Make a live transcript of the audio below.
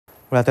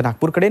आता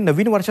नागपूरकडे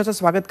नवीन वर्षाचं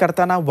स्वागत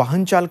करताना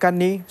वाहन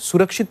चालकांनी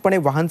सुरक्षितपणे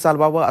वाहन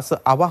चालवावं असं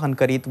आवाहन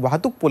करीत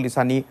वाहतूक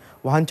पोलिसांनी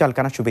वाहन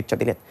चालकांना शुभेच्छा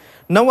दिल्यात।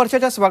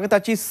 नववर्षाच्या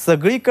स्वागताची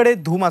सगळीकडे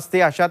धूम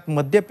असते, अशात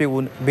मद्य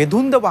पिऊन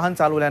बेधुंद वाहन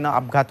चालवल्यानं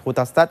अपघात होत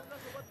असतात।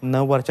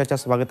 नववर्षाच्या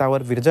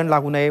स्वागतावर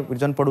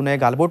विरजण पडू नये,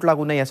 गालबोट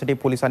लागू नये यासाठी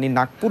पोलिसांनी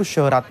नागपूर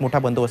शहरात मोठा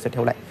बंदोबस्त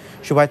ठेवलाय।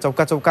 शिवाय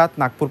चौकात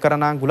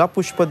नागपूरकरांना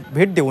गुलाबपुष्प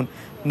भेट देऊन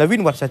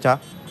नवीन वर्षाच्या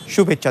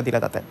शुभेच्छा दिल्या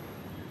जात आहेत।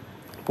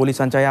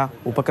 पोलिसांच्या या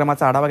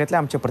उपक्रमाचा आढावा घेतला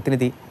आमचे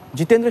प्रतिनिधी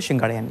जितेंद्र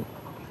शिंगाडे यांनी।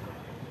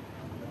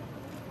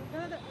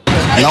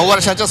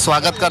 नववर्षाचं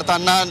स्वागत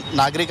करताना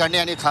नागरिकांनी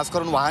आणि खास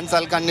करून वाहन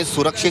चालकांनी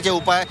सुरक्षेचे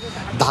उपाय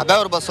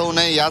धाब्यावर बसवू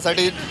नये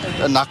यासाठी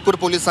नागपूर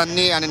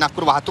पोलिसांनी आणि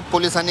नागपूर वाहतूक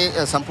पोलिसांनी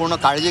संपूर्ण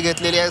काळजी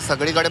घेतलेली आहे।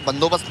 सगळीकडे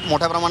बंदोबस्त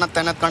मोठ्या प्रमाणात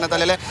तैनात करण्यात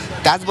आलेला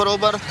आहे।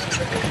 त्याचबरोबर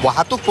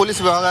वाहतूक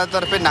पोलीस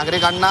विभागातर्फे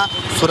नागरिकांना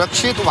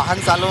सुरक्षित वाहन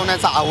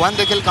चालवण्याचं आव्हान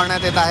देखील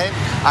करण्यात येत आहे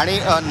आणि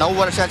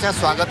नववर्षाच्या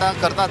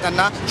स्वागताकरता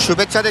त्यांना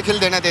शुभेच्छा देखील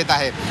देण्यात येत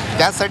आहे।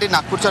 त्यासाठी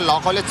नागपूरच्या लॉ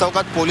कॉलेज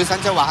चौकात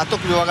पोलिसांच्या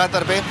वाहतूक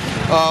विभागातर्फे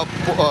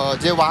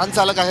जे वाहन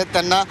चालक आहेत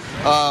त्यांना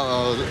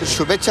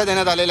शुभेच्छा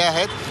देण्यात आलेल्या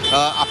आहेत।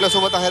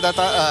 आपल्यासोबत आहेत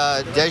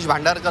आता जयेश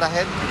भांडारकर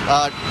आहेत,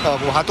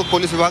 वाहतूक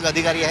पोलीस विभाग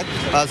अधिकारी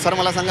आहेत। सर,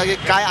 मला सांगा की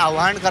काय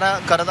आवाहन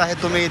करत आहेत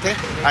तुम्ही इथे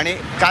आणि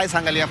काय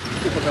सांगाल या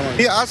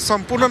उपक्रमात? आज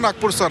संपूर्ण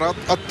नागपूर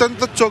शहरात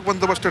अत्यंत चोख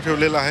बंदोबस्त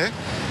ठेवलेला आहे।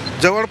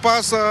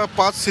 जवळपास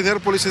 5 सिनियर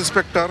पोलीस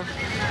इन्स्पेक्टर,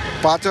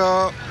 5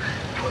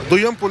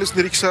 दुय्यम पोलीस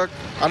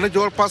निरीक्षक आणि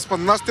जवळपास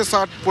 50 ते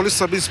 60 पोलीस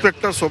सब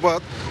इन्स्पेक्टर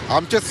सोबत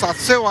आमचे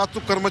 700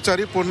 वाहतूक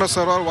कर्मचारी पूर्ण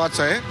शहरावर वाच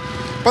आहे।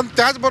 पण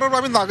त्याचबरोबर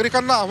आम्ही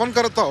नागरिकांना आवाहन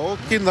करत आहोत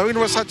की नवीन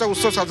वर्षाचा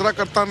उत्सव साजरा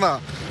करताना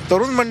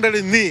तरुण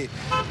मंडळींनी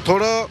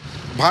थोडं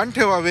भान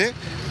ठेवावे,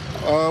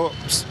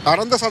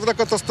 आनंद साजरा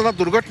करत असताना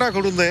दुर्घटना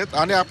घडू नयेत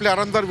आणि आपल्या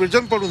आनंदावर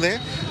विरजण पडू नये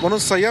म्हणून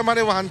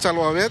संयमाने वाहन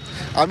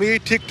चालवावेत। आम्ही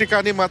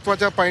ठिकठिकाणी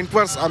महत्त्वाच्या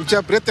पॉईंटवर आमच्या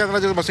ब्रेथ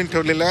एनालायझर मशीन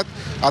ठेवलेल्या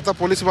आहेत। आता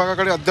पोलीस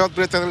विभागाकडे अद्ययावत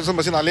ब्रेथ एनालायझर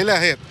मशीन आलेले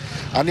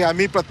आहेत आणि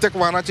आम्ही प्रत्येक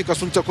वाहनाची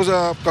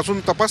कसून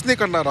तपासणी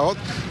करणार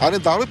आहोत आणि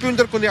दारू पिऊन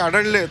जर कोणी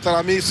आढळले तर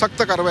आम्ही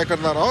सक्त कारवाई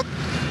करणार आहोत।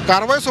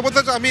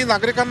 कारवाईसोबतच आम्ही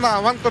नागरिकांना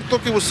आवाहन करतो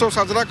की उत्सव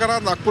साजरा करा,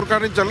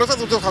 नागपूरकरांनी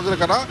जल्लोषात उत्सव साजरा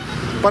करा,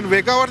 पण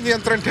वेगावर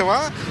नियंत्रण ठेवा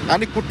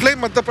आणि कुठलेही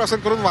मद्यप्राशन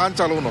करून वाहन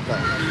चालवू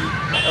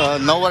नका।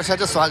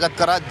 नववर्षाचं स्वागत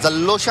करा,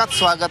 जल्लोषात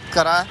स्वागत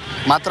करा,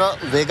 मात्र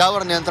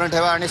वेगावर नियंत्रण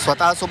ठेवा आणि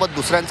स्वतःसोबत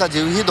दुसऱ्यांचा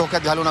जीवही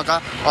धोक्यात घालू नका,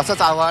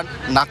 असंच आवाहन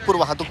नागपूर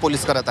वाहतूक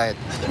पोलीस करत आहेत।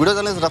 व्हिडिओ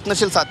जर्नलिस्ट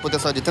रत्नशील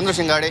सातपुतेसह जितेंद्र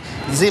शिंगाडे,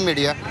 झी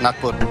मीडिया,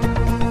 नागपूर।